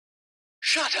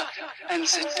Shut up and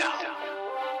sit down.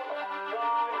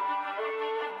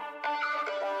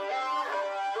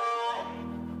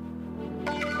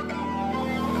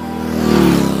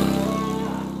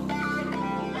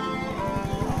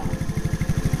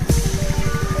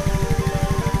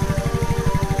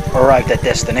 Arrived at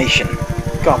destination.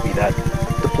 Copy that.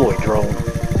 Deploy drone.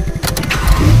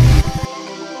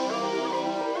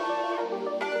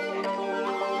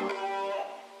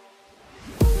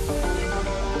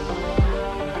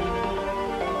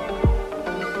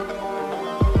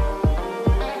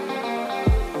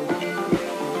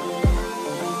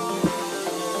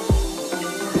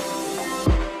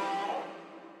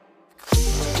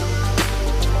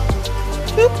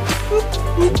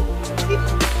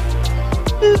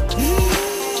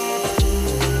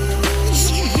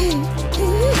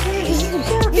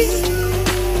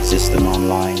 System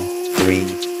online. 3,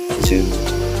 2,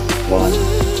 1.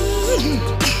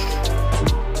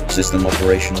 System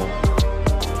operational.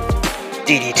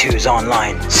 DD2's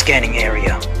online. Scanning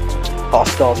area.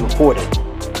 Hostiles reported.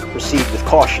 Proceed with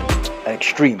caution and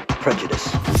extreme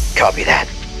prejudice. Copy that.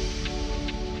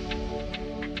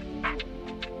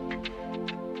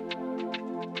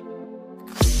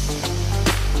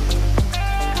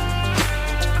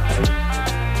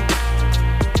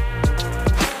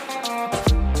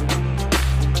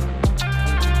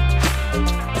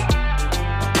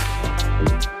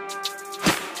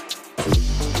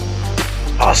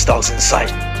 Hostiles in sight.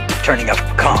 Turning up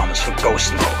comms for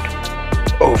ghost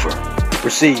mode. Over.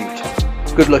 Received.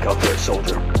 Good luck out there,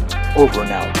 soldier. Over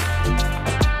and out.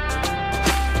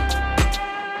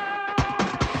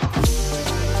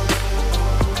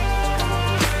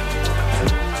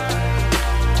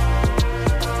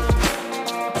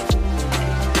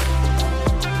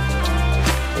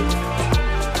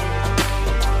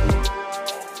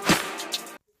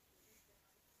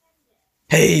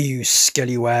 Hey, you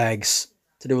scallywags.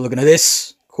 Today we're looking at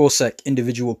this Corsac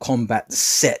individual combat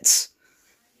set.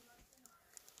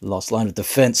 Last line of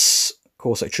defense.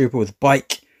 Corsac trooper with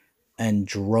bike and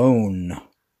drone.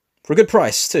 For a good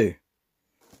price too.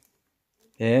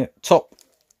 Yeah, top,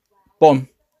 bottom,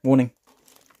 warning.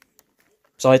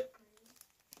 Side.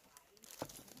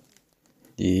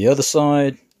 The other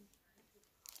side.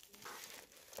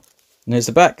 And here's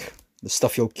the back. The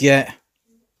stuff you'll get.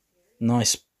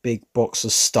 Nice big box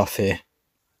of stuff here.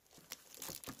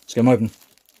 Let's get them open.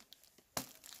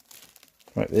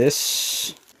 Like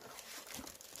this.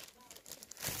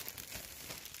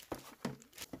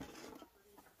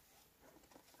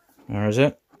 Where is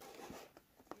it?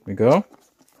 Here we go.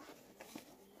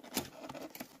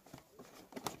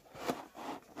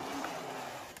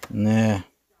 And there.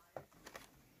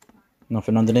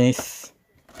 Nothing underneath.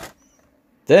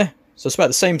 There. So it's about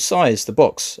the same size, the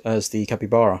box, as the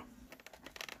capybara.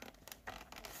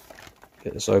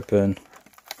 Get this open.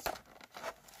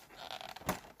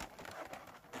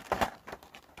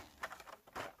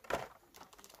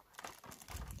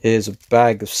 Here's a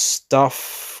bag of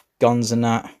stuff, guns and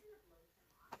that.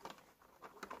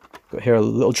 Got here a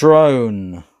little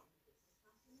drone.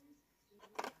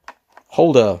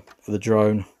 Holder for the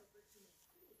drone.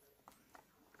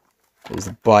 Here's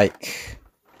the bike.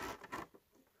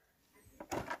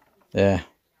 There.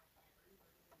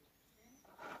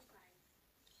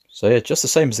 So yeah, just the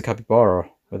same as the capybara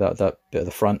without that bit of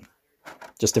the front.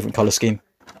 Just different colour scheme.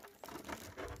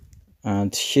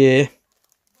 And here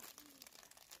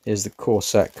is the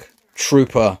Corsac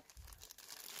trooper.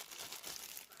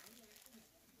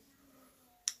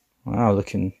 Wow,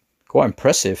 looking quite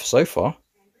impressive so far.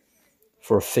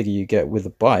 For a figure you get with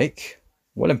a bike.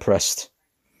 Well impressed.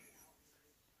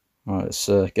 Alright, let's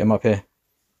get him up here.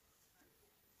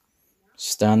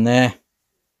 Stand there.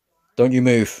 Don't you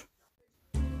move.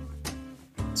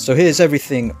 So here's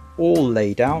everything all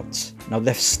laid out. Now I've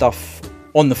left stuff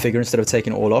on the figure instead of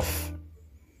taking it all off.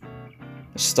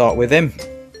 Let's start with him.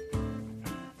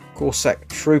 Corsac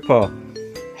Trooper.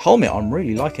 Helmet, I'm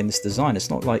really liking this design.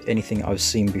 It's not like anything I've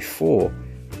seen before.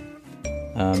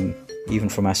 Even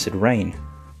from Acid Rain.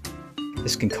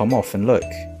 This can come off and look,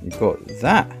 you've got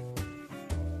that.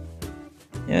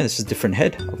 Yeah, this is a different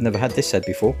head. I've never had this head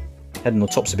before. Head on the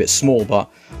top's a bit small,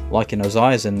 but liking those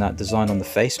eyes and that design on the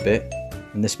face bit.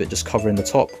 And this bit just covering the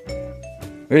top.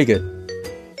 Really good.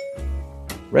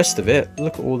 Rest of it,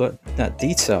 look at all that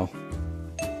detail.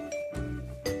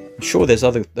 I'm sure there's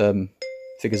other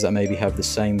figures that maybe have the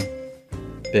same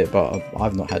bit, but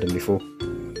I've not had them before.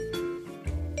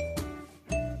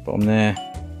 Bottom there.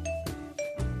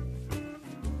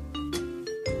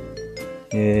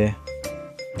 Yeah.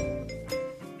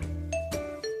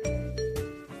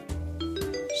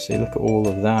 See, look at all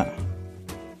of that.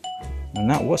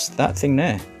 And what's that thing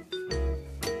there?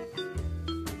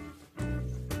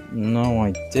 No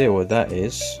idea what that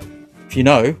is. If you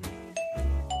know,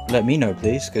 let me know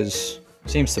please, because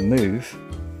it seems to move.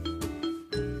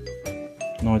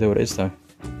 No idea what it is though.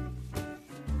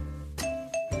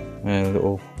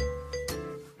 Little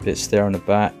bits there on the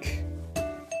back.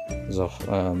 There's a,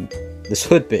 this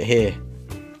hood bit here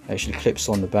actually clips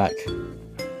on the back.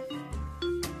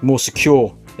 More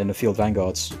secure than the Field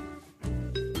Vanguards.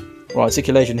 Right,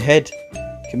 articulation head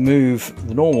can move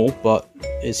the normal, but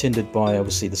it's hindered by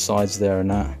obviously the sides there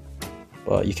and that.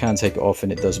 But you can take it off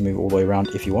and it does move all the way around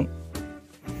if you want.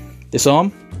 This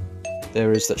arm,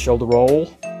 there is that shoulder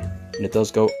roll, and it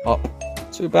does go up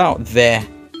to about there.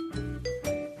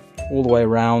 All the way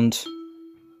around,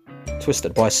 twist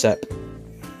that bicep,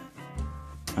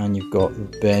 and you've got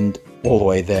the bend all the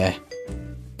way there.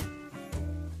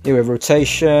 Here we have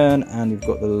rotation, and we've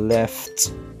got the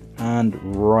left and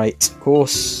right, of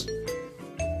course.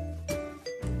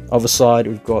 Other side,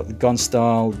 we've got the gun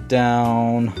style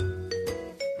down,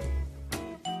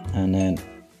 and then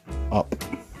up.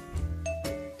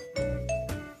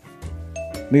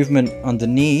 Movement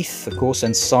underneath, of course,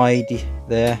 and side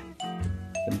there,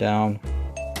 and down.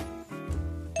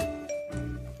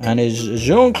 And is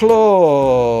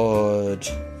Jean-Claude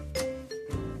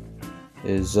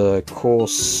is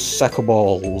Corsac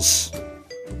balls.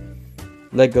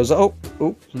 Leg goes up.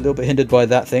 Oh, a little bit hindered by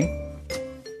that thing.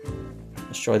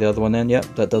 Let's try the other one then.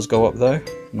 Yep, that does go up though,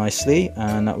 nicely,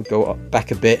 and that would go up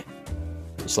back a bit,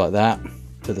 just like that,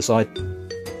 to the side.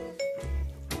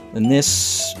 And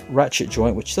this ratchet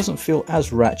joint, which doesn't feel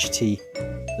as ratchety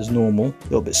as normal, a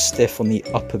little bit stiff on the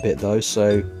upper bit though,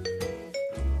 so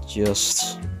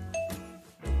just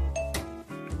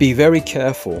be very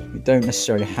careful. You don't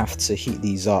necessarily have to heat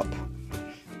these up.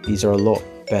 These are a lot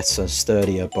better,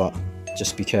 sturdier, but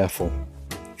just be careful.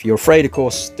 If you're afraid, of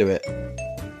course, do it.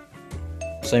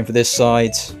 Same for this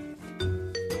side.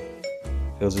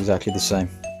 Feels exactly the same.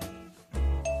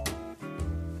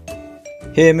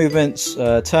 Here, movements,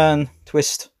 turn,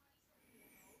 twist,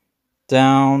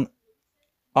 down,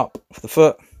 up for the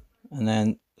foot, and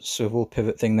then swivel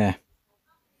pivot thing there.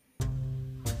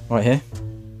 Right here.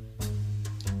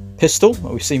 Pistol,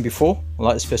 that we've seen before. I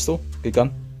like this pistol, good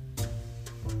gun.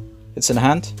 It's in the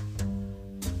hand.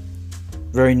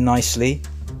 Very nicely.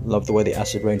 Love the way the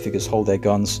Acid Rain figures hold their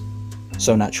guns.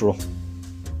 So natural.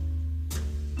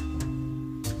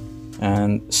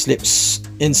 And slips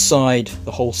inside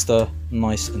the holster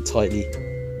nice and tightly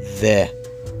there.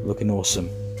 Looking awesome.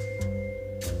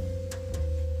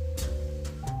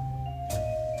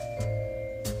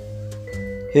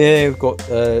 Here we've got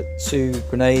 2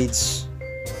 grenades.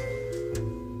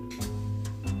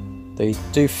 They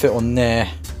do fit on there.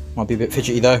 Might be a bit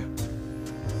fidgety though.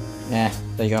 Yeah,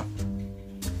 there you go.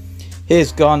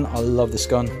 Here's gun. I love this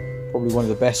gun. Probably one of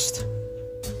the best.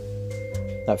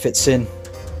 That fits in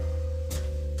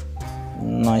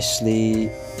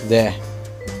nicely there.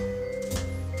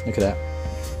 Look at that.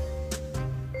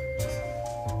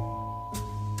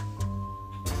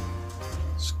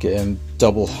 Let's get him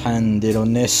double-handed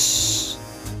on this.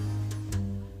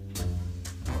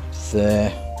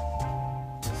 There.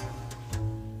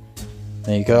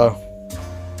 There you go.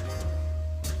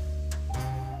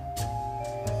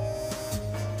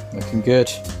 Looking good.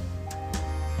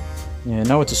 Yeah,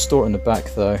 nowhere to store it in the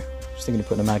back though. Just thinking of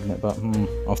putting a magnet, but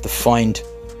I'll have to find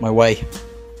my way.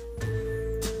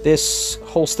 This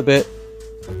holster bit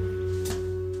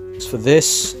is for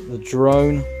this, the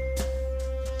drone.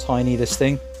 Tiny, this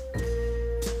thing.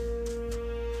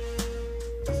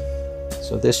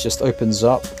 So this just opens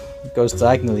up. It goes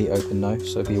diagonally open though,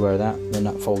 so be aware of that. Then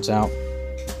that folds out.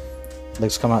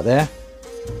 Legs come out there.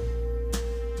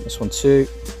 This one too.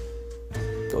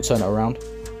 Got to turn it around.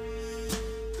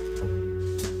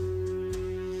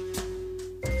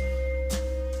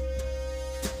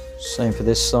 Same for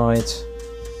this side.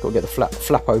 Got to get the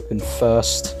flap open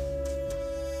first.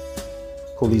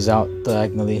 Pull these out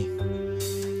diagonally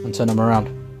and turn them around.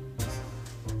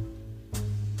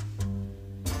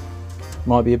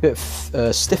 Might be a bit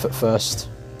stiff at first.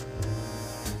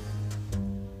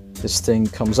 This thing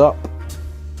comes up.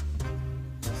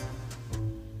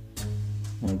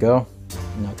 There you go.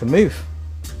 Now I can move.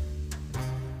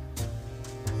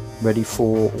 Ready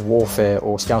for warfare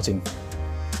or scouting.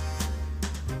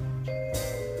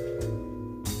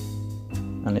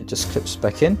 And it just clips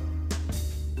back in.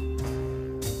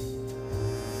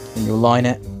 And you'll line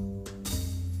it.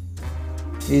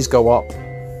 These go up.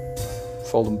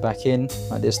 Fold them back in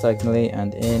like this diagonally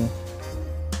and in.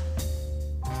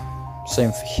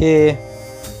 Same for here.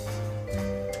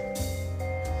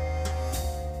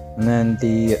 And then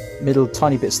the middle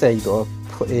tiny bits there you got to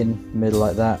put in middle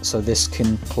like that, so this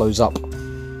can close up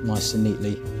nice and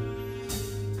neatly.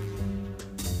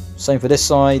 Same for this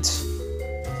side.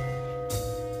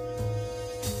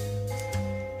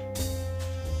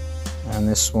 And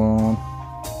this one.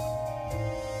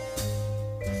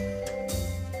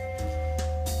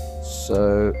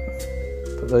 So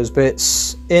put those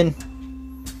bits in,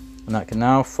 and that can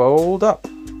now fold up.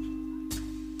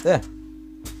 There.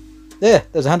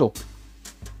 There's a handle.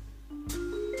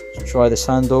 Let's try this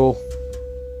handle.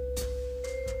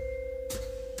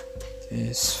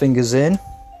 His fingers in.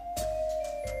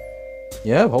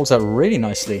 Yeah, holds that really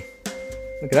nicely.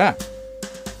 Look at that.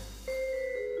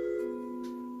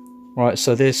 Right,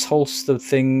 so this holster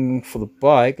thing for the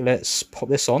bike, let's pop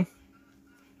this on.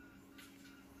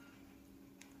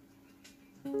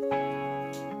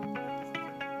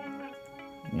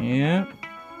 Yeah,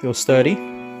 feels sturdy.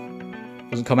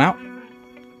 Doesn't come out.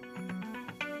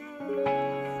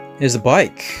 Here's the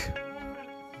bike.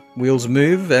 Wheels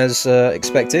move as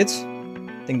expected.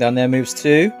 Thing down there moves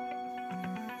too.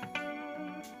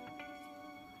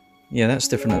 Yeah, that's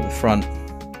different at the front.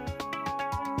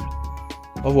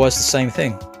 Otherwise, the same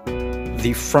thing.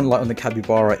 The front light on the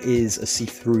capybara is a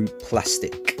see-through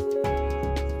plastic.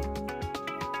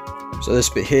 So this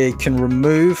bit here you can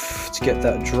remove to get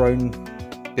that drone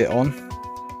bit on.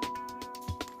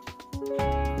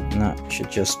 And that should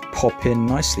just pop in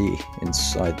nicely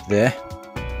inside there.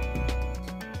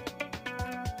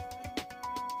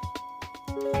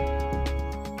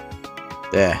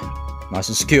 There, nice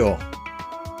and secure.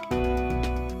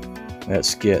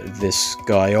 Let's get this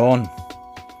guy on.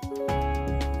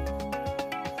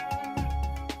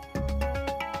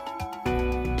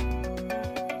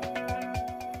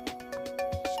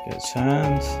 Let's get his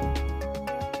hand.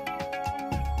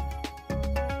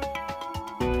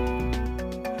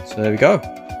 So there we go.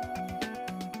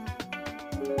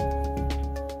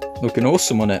 Looking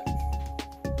awesome on it.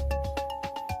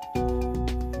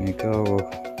 There you go.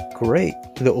 Great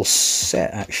little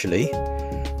set actually.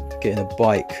 Getting a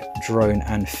bike, drone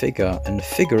and figure, and the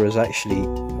figure is actually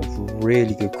of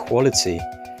really good quality.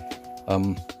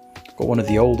 Got one of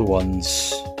the older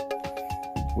ones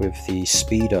with the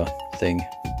speeder thing,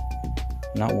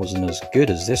 and that wasn't as good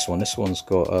as this one. This one's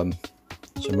got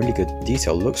some really good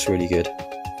detail, looks really good.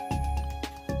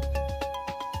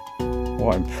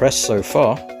 Quite impressed so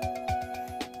far.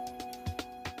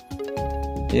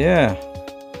 Yeah,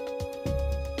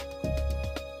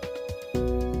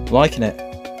 liking it.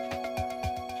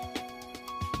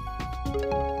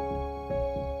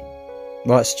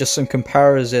 Right, so just some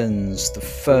comparisons. The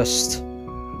first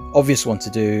obvious one to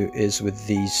do is with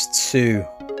these two.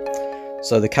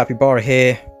 So the capybara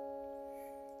here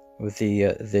with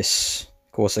the this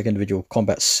Corsac individual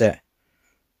combat set.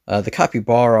 The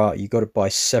capybara you got to buy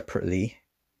separately,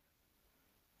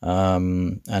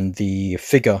 and the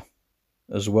figure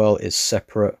as well is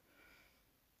separate.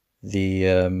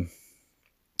 The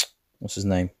what's his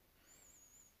name?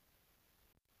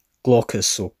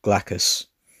 Glaucus or Glacus.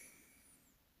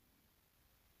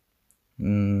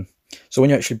 So when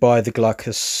you actually buy the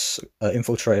Glaucus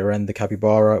infiltrator and the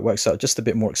capybara, it works out just a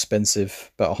bit more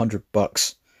expensive, about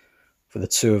 $100 for the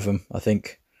two of them, I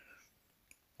think.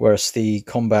 Whereas the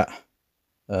combat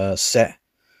set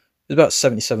is about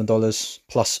 $77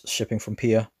 plus shipping from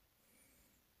Pia.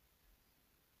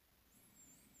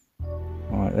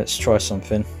 Alright, let's try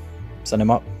something. Send him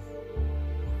up.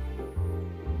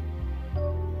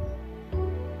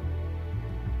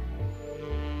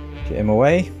 Get him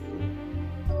away.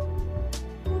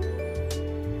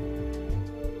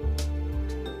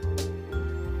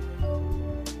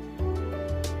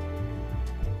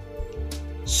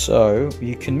 So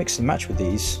you can mix and match with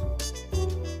these.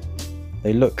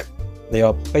 They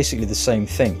are basically the same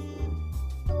thing.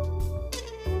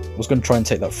 I was going to try and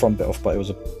take that front bit off, but it was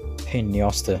a pain in the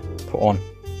ass to put on.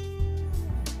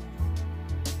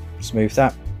 Let's move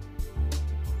that.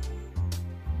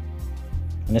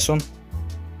 And this one.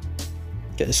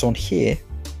 Get this on here.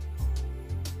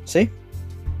 See?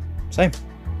 Same.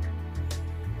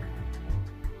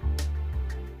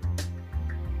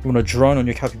 You want a drone on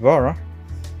your capybara?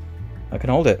 I can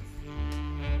hold it.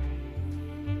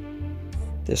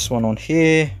 This one on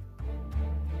here.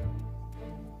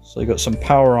 So you got some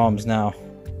power arms now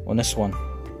on this one.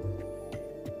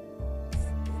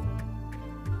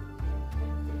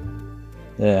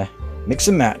 There. Mix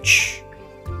and match.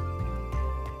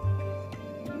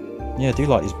 Yeah, I do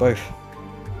like these both.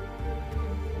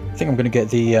 I think I'm going to get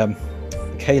the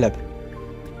Caleb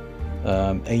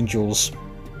Angels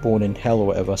Born in Hell or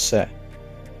whatever set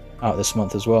out this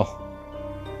month as well.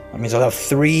 That means I'll have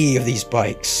 3 of these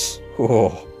bikes.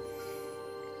 Oh.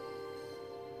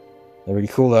 They're really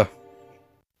cool though.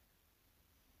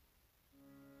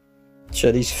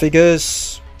 Check these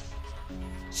figures.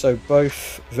 So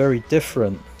both very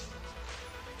different.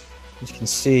 As you can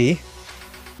see,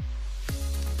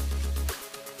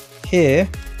 here,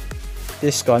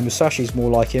 this guy, Musashi's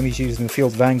more like him. He's using the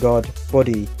Field Vanguard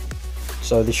body.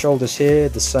 So the shoulders here,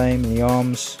 the same, and the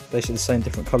arms, basically the same,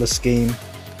 different colour scheme.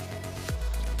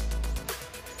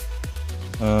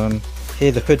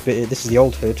 Here the hood bit, this is the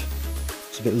old hood.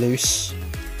 It's a bit loose.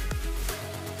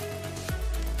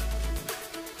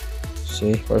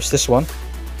 See, whereas this one,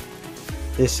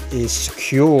 this is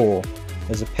secure.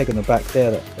 There's a peg on the back there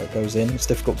that goes in. It's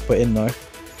difficult to put in though.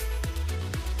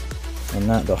 And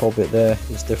that, the whole bit there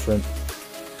is different.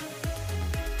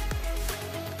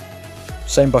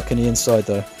 Same bike on the inside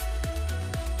though.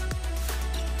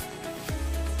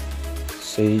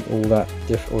 See, all that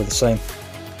all the same.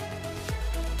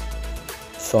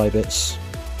 Thigh bits.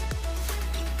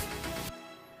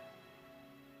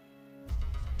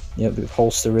 Yep, the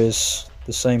holster is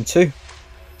the same too.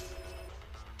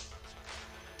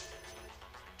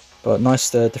 But nice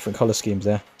different colour schemes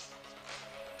there.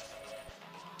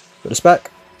 Put this back.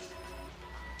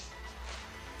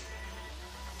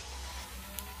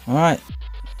 Alright.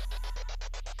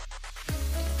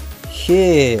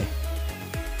 Here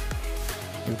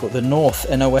we've got the North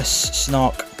NOS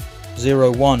Snark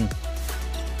 01.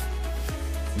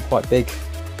 Quite big,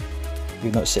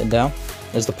 even though it's sitting down.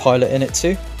 There's the pilot in it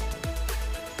too.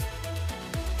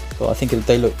 But I think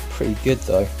they look pretty good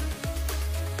though.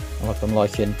 I'm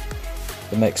liking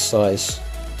the mech size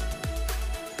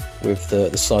with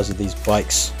the size of these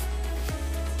bikes.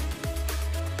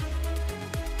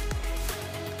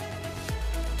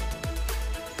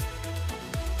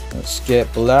 Let's get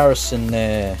Belarus in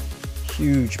there.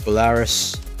 Huge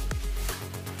Belarus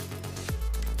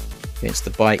against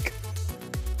the bike.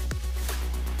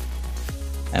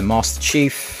 And Master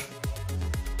Chief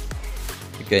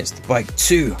against the bike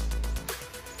too.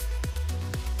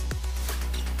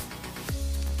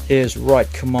 Here's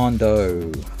Right Commando.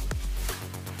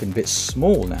 Looking a bit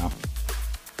small now.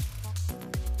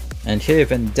 And here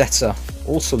Vendetta,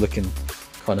 also looking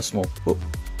kind of small. Whoop.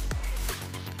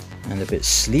 And a bit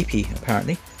sleepy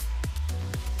apparently.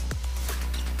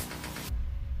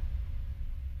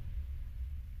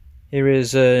 Here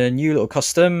is a new little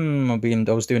custom I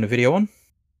was doing a video on.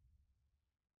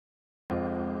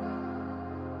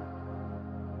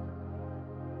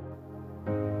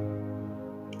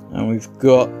 And we've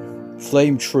got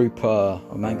Flame Trooper,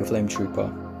 or Manga Flame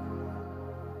Trooper,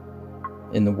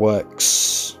 in the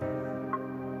works.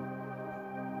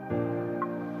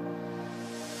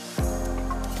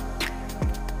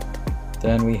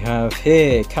 Then we have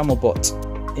here Camelbot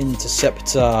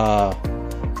Interceptor.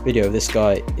 Video of this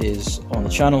guy is on the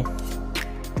channel.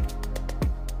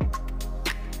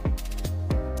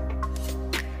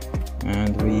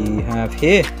 And we have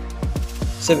here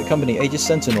Civic Company Aegis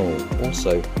Sentinel,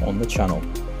 also on the channel.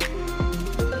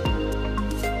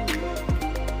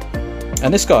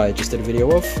 And this guy I just did a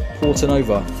video of, porting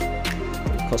over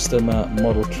custom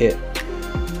model kit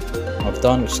I've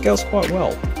done, which scales quite well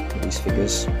with these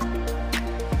figures.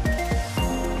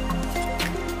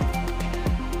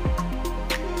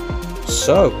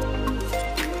 So,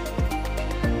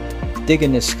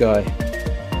 digging this guy.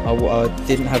 I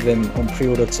didn't have him on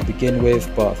pre-order to begin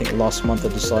with, but I think last month I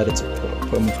decided to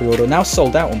put him on pre-order. Now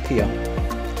sold out on Pia.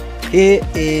 Here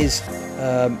is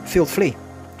Field Flea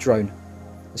drone.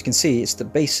 As you can see, it's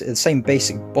the same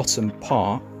basic bottom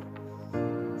part.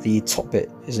 The top bit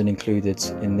isn't included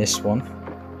in this one.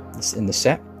 It's in the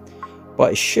set,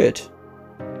 but it should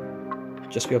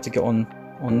just be able to get on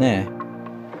there.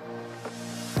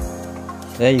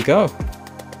 There you go.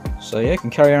 So yeah, you can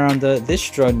carry around this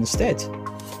drone instead.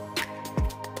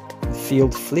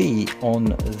 Field Flea on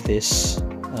this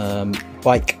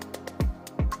bike.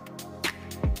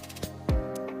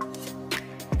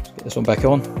 Let's get this one back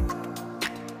on.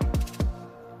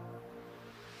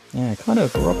 Yeah, kind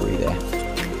of rubbery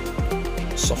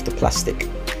there. Softer plastic.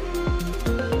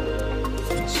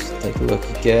 Let's take a look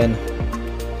again.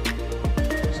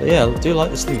 So yeah, I do like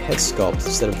this new head sculpt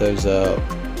instead of those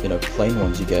you know, plain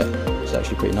ones you get. It's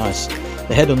actually pretty nice.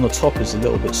 The head on the top is a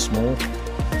little bit small,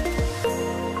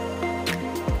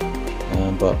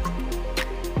 but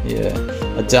yeah,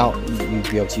 I doubt you'd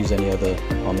be able to use any other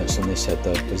helmets on this head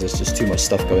though, because there's just too much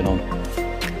stuff going on.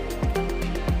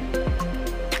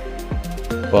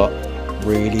 But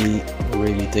really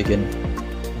digging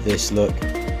this look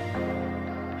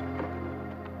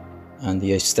and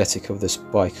the aesthetic of this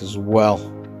bike as well.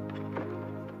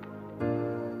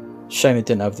 Shame it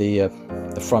didn't have the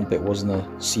front bit wasn't a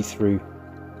see-through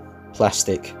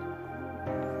plastic.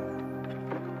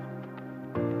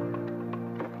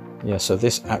 Yeah, so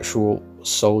this actual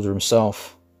soldier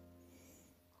himself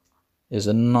is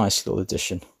a nice little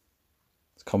addition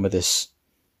to come with this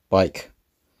bike.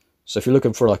 So if you're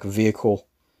looking for like a vehicle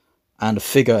and a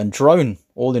figure and drone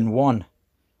all in one,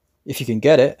 if you can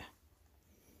get it,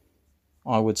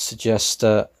 I would suggest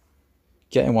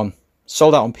getting one.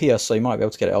 Sold out on PS, so you might be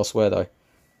able to get it elsewhere though.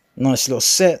 Nice little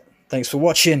set. Thanks for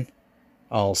watching.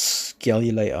 I'll scale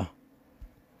you later.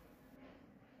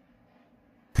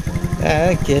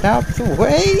 Get out the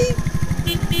way!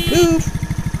 Move!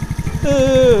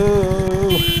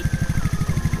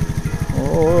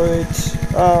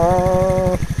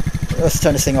 Oh. Let's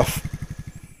turn this thing off.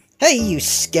 Hey, you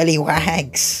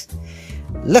scallywags!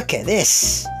 Look at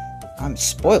this! I'm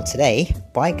spoiled today.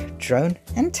 Bike, drone,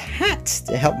 and hat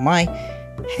to help my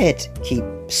head keep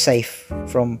safe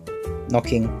from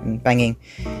knocking and banging.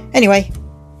 Anyway,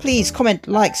 please comment,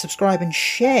 like, subscribe, and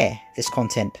share this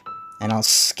content. And I'll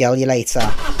scale you later.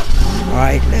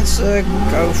 Alright, let's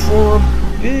go for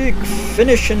a big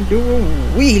finish and do a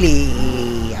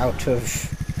wheelie out of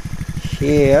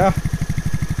here.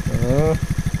 Whoa!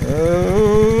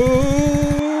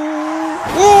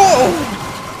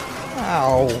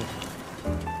 Ow.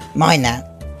 Mind that.